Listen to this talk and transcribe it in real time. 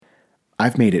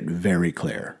I've made it very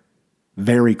clear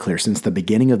since the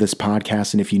beginning of this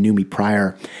podcast. And if you knew me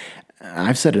prior,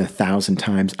 I've said it 1,000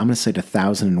 times. I'm going to say it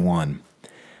 1,001.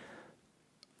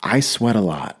 I sweat a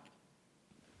lot.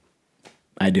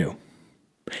 I do.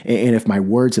 And if my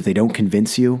words, if they don't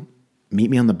convince you,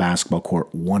 meet me on the basketball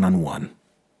court one-on-one.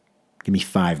 Give me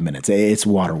 5 minutes. It's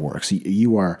waterworks.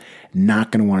 You are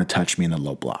not going to want to touch me in the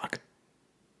low block.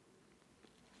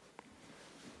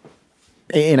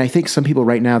 And I think some people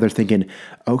right now, they're thinking,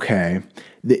 okay,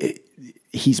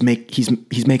 he's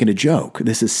making a joke.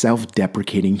 This is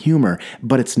self-deprecating humor,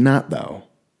 but it's not though.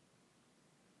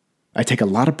 I take a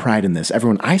lot of pride in this.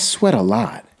 Everyone, I sweat a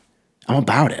lot. I'm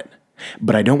about it,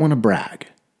 but I don't want to brag.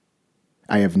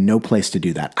 I have no place to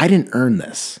do that. I didn't earn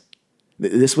this.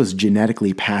 This was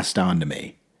genetically passed on to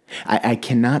me. I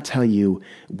cannot tell you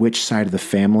which side of the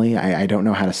family. I don't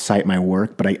know how to cite my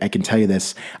work, but I can tell you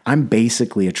this. I'm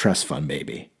basically a trust fund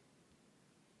baby.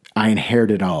 I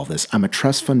inherited all of this. I'm a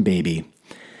trust fund baby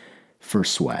for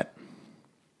sweat.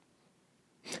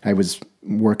 I was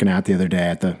working out the other day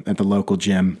at the local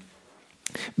gym.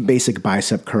 Basic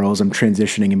bicep curls. I'm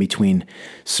transitioning in between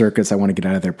circuits. I want to get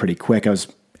out of there pretty quick. I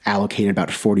was allocated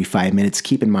about 45 minutes.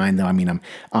 Keep in mind, though, I'm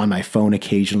on my phone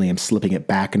occasionally. I'm slipping it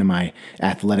back into my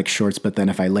athletic shorts. But then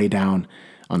if I lay down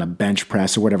on a bench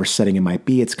press or whatever setting it might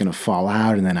be, it's going to fall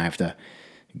out. And then I have to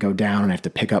go down and I have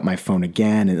to pick up my phone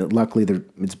again. And luckily,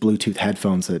 it's Bluetooth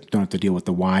headphones that don't have to deal with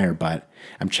the wire. But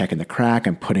I'm checking the crack.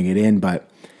 I'm putting it in. But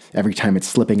every time it's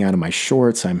slipping out of my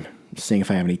shorts, I'm seeing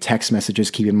if I have any text messages.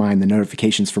 Keep in mind, the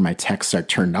notifications for my texts are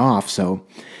turned off. So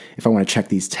if I want to check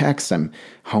these texts, I'm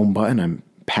home button. I'm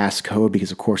passcode,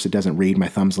 because of course it doesn't read. My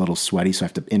thumb's a little sweaty, so I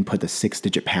have to input the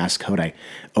 6-digit passcode. I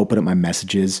open up my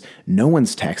messages. No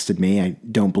one's texted me. I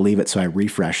don't believe it, so I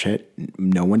refresh it.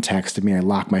 No one texted me. I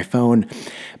lock my phone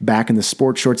back in the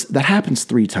sports shorts. That happens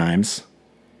 3 times.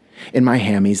 In my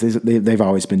hammies, they've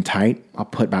always been tight. I'll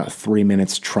put about 3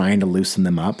 minutes trying to loosen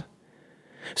them up.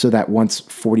 So that once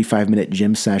 45-minute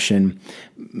gym session,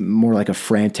 more like a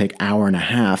frantic hour and a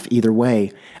half, either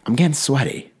way, I'm getting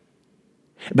sweaty.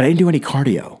 But I didn't do any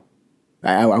cardio.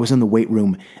 I was in the weight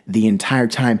room the entire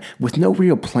time with no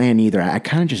real plan either. I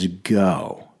kind of just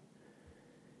go.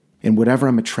 And whatever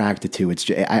I'm attracted to,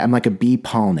 I'm like a bee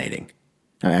pollinating.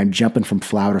 I'm jumping from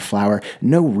flower to flower.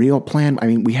 No real plan. I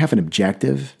mean, we have an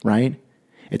objective, right?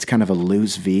 It's kind of a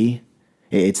loose V.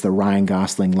 It's the Ryan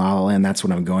Gosling La La Land. That's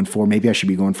what I'm going for. Maybe I should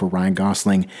be going for Ryan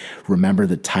Gosling. Remember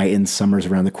the Titans. Summer's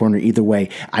around the corner. Either way,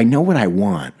 I know what I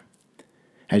want.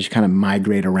 I just kind of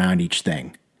migrate around each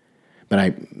thing.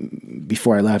 But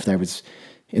before I left, I was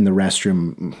in the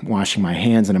restroom washing my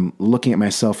hands, and I'm looking at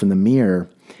myself in the mirror,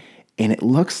 and it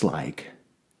looks like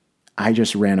I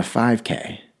just ran a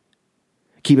 5K.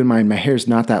 Keep in mind, my hair's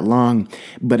not that long,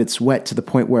 but it's wet to the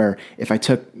point where if I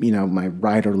took, my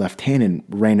right or left hand and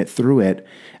ran it through it,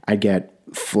 I'd get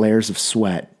flares of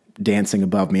sweat dancing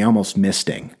above me, almost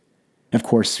misting. Of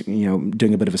course,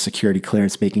 doing a bit of a security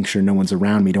clearance, making sure no one's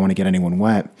around me, don't want to get anyone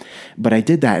wet. But I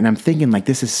did that, and I'm thinking,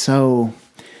 this is so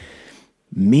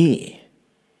me.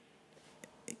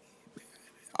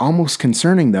 Almost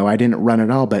concerning, though. I didn't run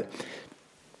at all, but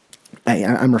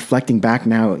I'm reflecting back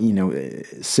now,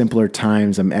 simpler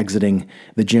times. I'm exiting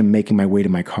the gym, making my way to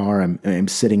my car. I'm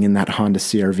sitting in that Honda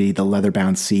CR-V, the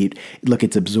leather-bound seat. Look,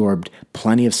 it's absorbed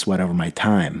plenty of sweat over my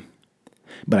time.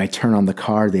 But I turn on the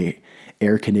car, the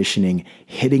air conditioning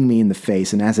hitting me in the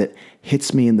face, and as it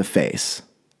hits me in the face,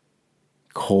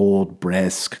 cold,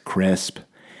 brisk, crisp,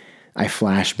 I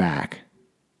flash back,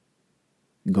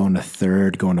 going to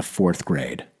 3rd, going to 4th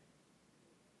grade,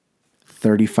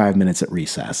 35 minutes at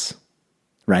recess,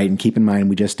 right? And keep in mind,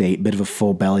 we just ate a bit of a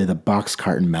full belly of the box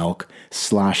carton milk,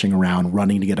 sloshing around,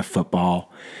 running to get a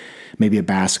football, maybe a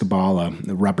basketball, a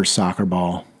rubber soccer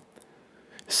ball.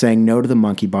 Saying no to the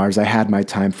monkey bars. I had my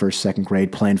time 1st, 2nd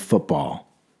grade playing football,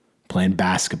 playing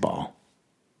basketball,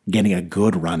 getting a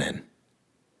good run in,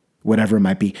 whatever it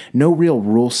might be. No real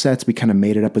rule sets. We kind of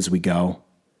made it up as we go.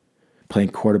 Playing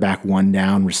quarterback 1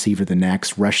 down, receiver the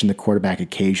next, rushing the quarterback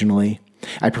occasionally.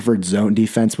 I preferred zone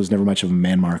defense, was never much of a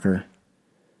man marker.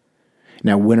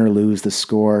 Now, win or lose, the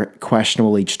score,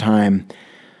 questionable each time.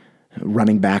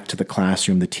 Running back to the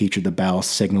classroom, the teacher, the bell,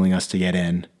 signaling us to get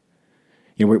in.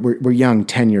 We're young,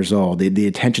 10 years old. The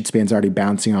attention span's already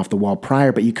bouncing off the wall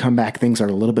prior, but you come back, things are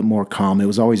a little bit more calm. It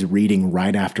was always reading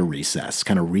right after recess,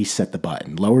 kind of reset the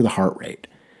button, lower the heart rate.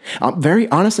 Very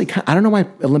honestly, I don't know why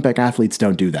Olympic athletes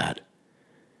don't do that.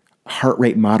 Heart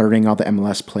rate monitoring, all the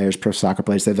MLS players, pro soccer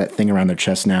players, they have that thing around their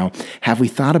chest now. Have we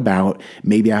thought about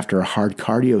maybe after a hard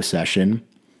cardio session,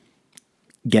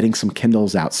 getting some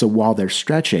Kindles out? So while they're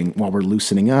stretching, while we're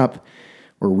loosening up,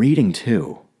 we're reading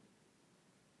too.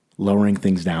 lowering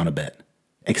things down a bit,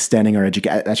 extending our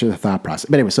education. That's just the thought process.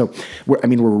 But anyway, so we're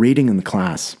reading in the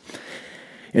class,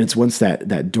 and it's once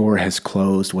that door has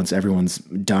closed, once everyone's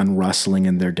done rustling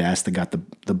in their desk, they got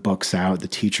the books out, the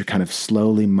teacher kind of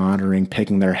slowly monitoring,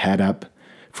 picking their head up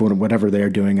for whatever they're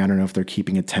doing. I don't know if they're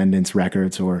keeping attendance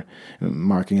records or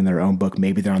marking in their own book.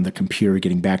 Maybe they're on the computer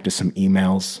getting back to some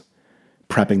emails,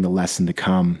 prepping the lesson to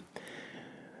come.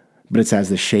 But it's as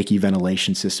the shaky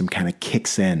ventilation system kind of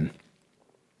kicks in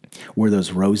where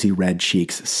those rosy red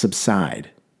cheeks subside,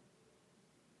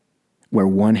 where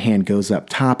one hand goes up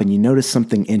top, and you notice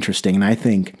something interesting. And I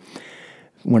think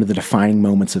one of the defining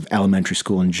moments of elementary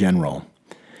school in general,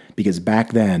 because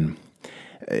back then,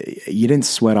 you didn't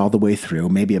sweat all the way through,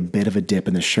 maybe a bit of a dip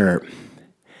in the shirt,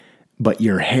 but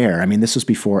your hair, I mean, this was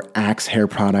before Axe hair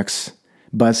products,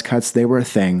 buzz cuts, they were a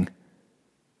thing,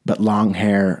 but long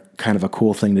hair, kind of a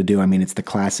cool thing to do. I mean, it's the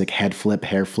classic head flip,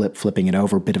 hair flip, flipping it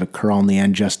over, bit of a curl in the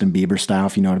end, Justin Bieber style,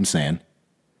 if you know what I'm saying.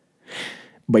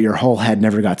 But your whole head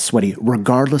never got sweaty,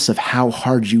 regardless of how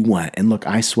hard you went. And look,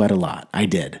 I sweat a lot. I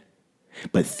did.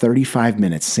 But 35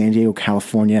 minutes, San Diego,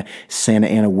 California, Santa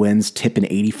Ana winds, tipping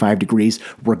 85 degrees,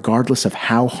 regardless of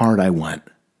how hard I went,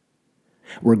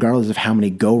 regardless of how many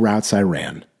go routes I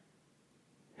ran,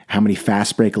 how many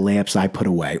fast break layups I put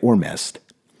away or missed,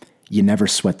 you never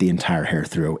sweat the entire hair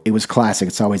through. It was classic.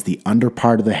 It's always the under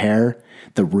part of the hair,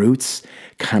 the roots,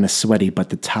 kind of sweaty, but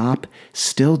the top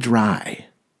still dry,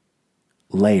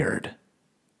 layered.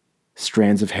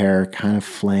 Strands of hair kind of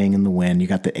flaying in the wind. You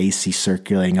got the AC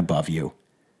circulating above you.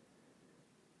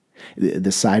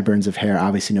 The sideburns of hair,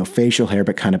 obviously no facial hair,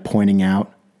 but kind of pointing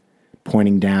out,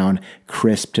 pointing down,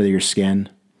 crisp to your skin.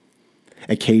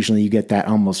 Occasionally you get that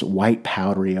almost white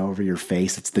powdery over your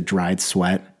face. It's the dried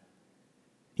sweat.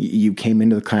 You came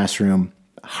into the classroom,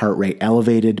 heart rate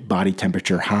elevated, body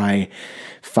temperature high,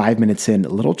 5 minutes in, a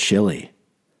little chilly.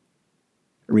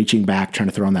 Reaching back, trying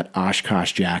to throw on that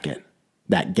Oshkosh jacket,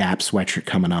 that Gap sweatshirt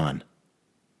coming on.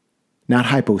 Not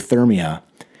hypothermia,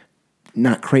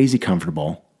 not crazy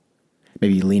comfortable.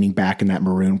 Maybe leaning back in that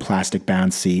maroon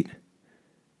plastic-bound seat,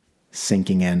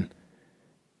 sinking in,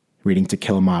 reading To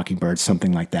Kill a Mockingbird,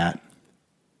 something like that.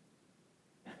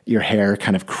 Your hair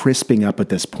kind of crisping up at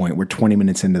this point. We're 20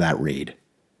 minutes into that read.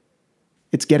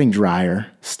 It's getting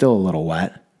drier, still a little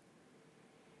wet.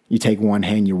 You take one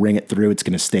hand, you wring it through, it's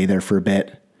going to stay there for a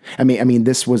bit. I mean,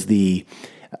 this was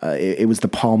it was the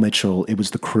Paul Mitchell, it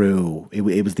was the Crew, it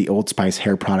was the Old Spice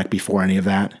hair product before any of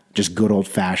that. Just good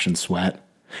old-fashioned sweat.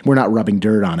 We're not rubbing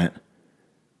dirt on it.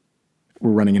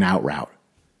 We're running an out route.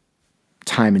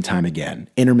 Time and time again.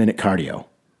 Intermittent cardio.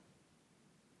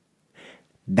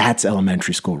 That's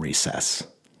elementary school recess.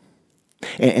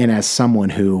 And as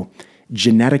someone who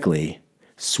genetically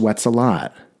sweats a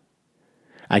lot,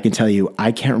 I can tell you,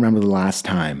 I can't remember the last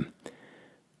time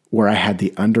where I had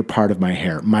the under part of my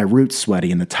hair, my roots sweaty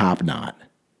and the top not.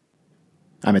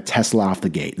 I'm a Tesla off the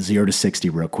gate, 0 to 60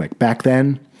 real quick. Back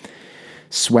then,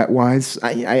 sweat-wise,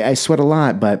 I sweat a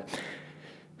lot, but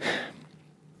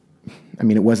I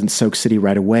mean, it wasn't Soak City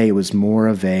right away. It was more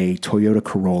of a Toyota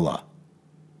Corolla.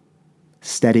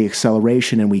 Steady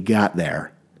acceleration, and we got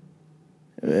there.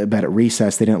 But at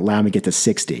recess, they didn't allow me to get to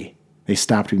 60. They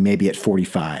stopped me maybe at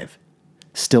 45.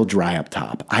 Still dry up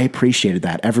top. I appreciated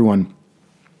that. Everyone,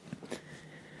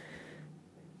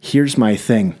 here's my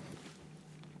thing.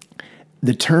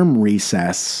 The term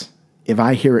recess, if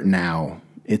I hear it now,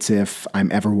 it's if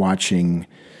I'm ever watching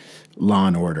Law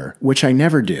and Order, which I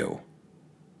never do.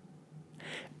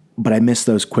 But I miss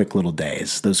those quick little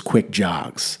days, those quick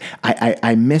jogs.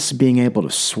 I miss being able to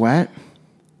sweat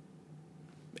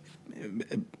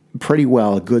pretty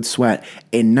well, a good sweat,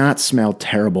 and not smell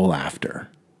terrible after.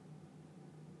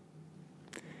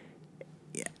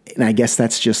 And I guess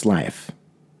that's just life.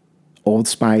 Old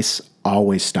Spice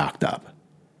always stocked up.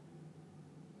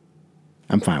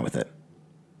 I'm fine with it.